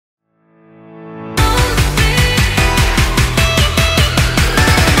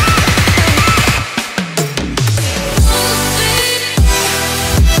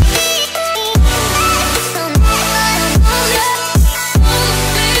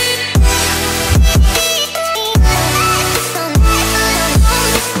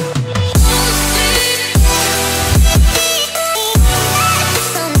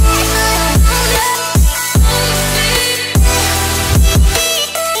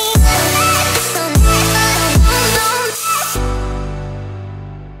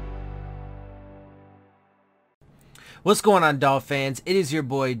What's going on, Dolph fans? It is your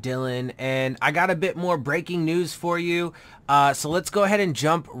boy Dillon, and I got a bit more breaking news for you. So let's go ahead and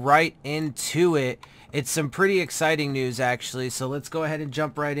jump right into it. It's some pretty exciting news, actually, so let's go ahead and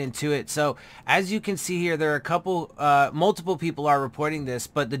jump right into it. So as you can see here, there are a couple, multiple people are reporting this,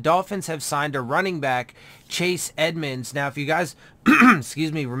 but the Dolphins have signed a running back, Chase Edmonds. Now, if you guys,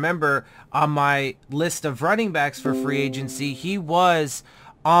 excuse me, remember on my list of running backs for free agency, he was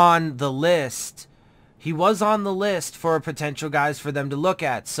on the list. He was on the list for potential guys for them to look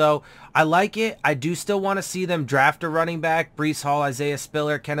at. So I like it. I do still want to see them draft a running back, Breece Hall, Isaiah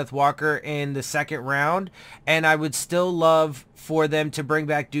Spiller, Kenneth Walker in the second round. And I would still love for them to bring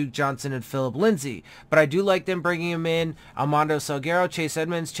back Duke Johnson and Phillip Lindsay. But I do like them bringing him in. Armando Salguero, Chase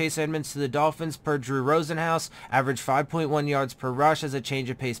Edmonds to the Dolphins per Drew Rosenhaus. Averaged 5.1 yards per rush as a change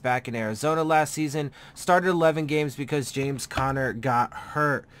of pace back in Arizona last season. Started 11 games because James Conner got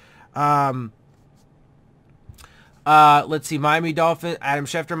hurt. Let's see, Miami Dolphins, Adam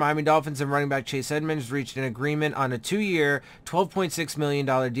Schefter, Miami Dolphins and running back Chase Edmonds reached an agreement on a 2-year, $12.6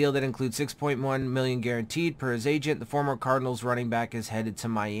 million deal that includes $6.1 million guaranteed per his agent. The former Cardinals running back is headed to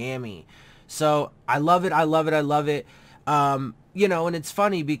Miami. So I love it. I love it. I love it. You know, and it's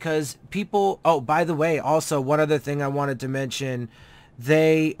funny because people, oh, by the way, also one other thing I wanted to mention,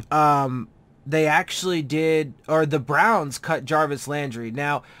 they actually did, or the Browns cut Jarvis Landry.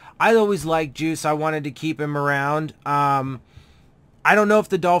 Now, I always liked Juice. I wanted to keep him around. I don't know if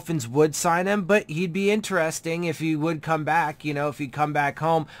the Dolphins would sign him, but he'd be interesting if he would come back, you know, if he'd come back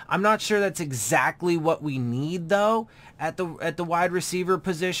home. I'm not sure that's exactly what we need, though, at the wide receiver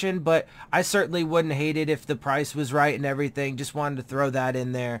position, but I certainly wouldn't hate it if the price was right and everything. Just wanted to throw that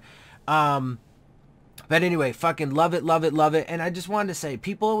in there. But anyway, fucking love it, love it, love it. And I just wanted to say,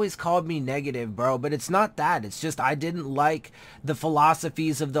 people always called me negative, bro, but it's not that. It's just I didn't like the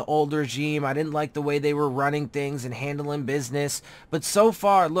philosophies of the old regime. I didn't like the way they were running things and handling business. But so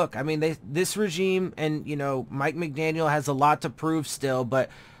far, look, I mean, this regime and, you know, Mike McDaniel has a lot to prove still, but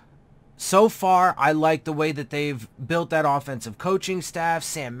so far, I like the way that they've built that offensive coaching staff.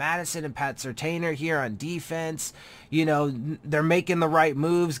 Sam Madison and Pat Surtain here on defense. You know, they're making the right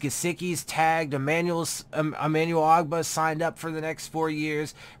moves. Gesicki's tagged. Emmanuel Ogbah signed up for the next 4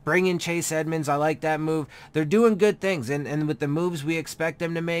 years. Bring in Chase Edmonds. I like that move. They're doing good things. And with the moves we expect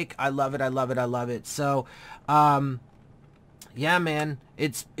them to make, I love it. I love it. I love it. So, yeah, man,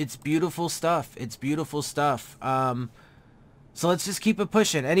 it's beautiful stuff. It's beautiful stuff. So let's just keep it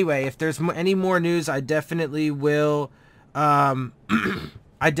pushing. Anyway, if there's any more news, I definitely will.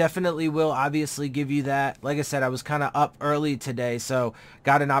 I definitely will obviously give you that. Like I said, I was kind of up early today, so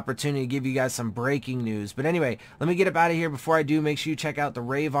got an opportunity to give you guys some breaking news. But anyway, let me get up out of here. Before I do, make sure you check out the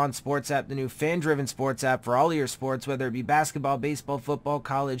Rave On Sports App, the new fan-driven sports app for all of your sports, whether it be basketball, baseball, football,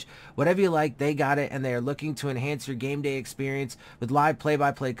 college, whatever you like, they got it, and they are looking to enhance your game day experience with live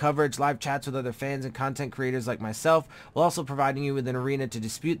play-by-play coverage, live chats with other fans and content creators like myself, while also providing you with an arena to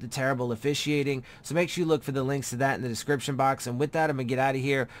dispute the terrible officiating. So make sure you look for the links to that in the description box. And with that, I'm going to get out of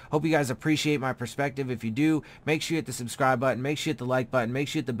here. Hope you guys appreciate my perspective. If you do, make sure you hit the subscribe button, make sure you hit the like button, make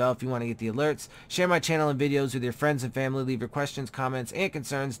sure you hit the bell if you want to get the alerts. Share my channel and videos with your friends and family. Leave your questions, comments, and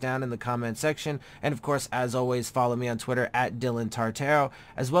concerns down in the comment section. And of course, as always, follow me on Twitter at DillonTartaro,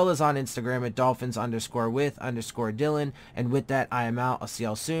 as well as on Instagram at Dolphins_with_Dillon. And with that, I am out. I'll see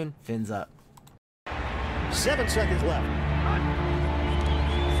y'all soon. Fins up. 7 seconds left.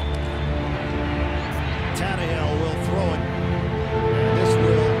 Tannehill will throw it. And this will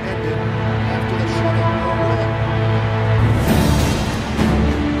end it after the shovel.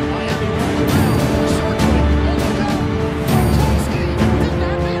 Miami runs around, circling, and look out! Gronkowski did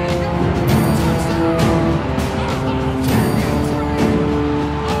not mean to go. Touchdown! Daniel Gray!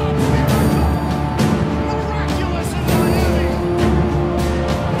 A miracle! Miraculous in Miami!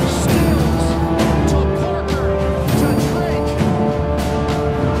 Stills to Parker to Drake.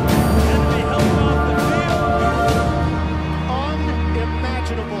 Enemy held off the field.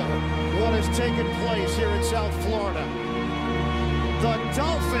 Unimaginable what has taken place here in South Florida. The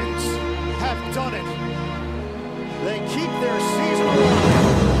Dolphins have done it. They keep their season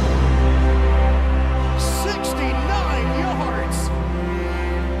alive. 69 yards.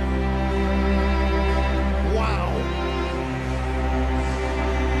 Wow.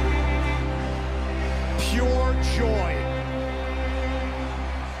 Pure joy.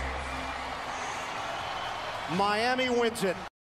 Miami wins it.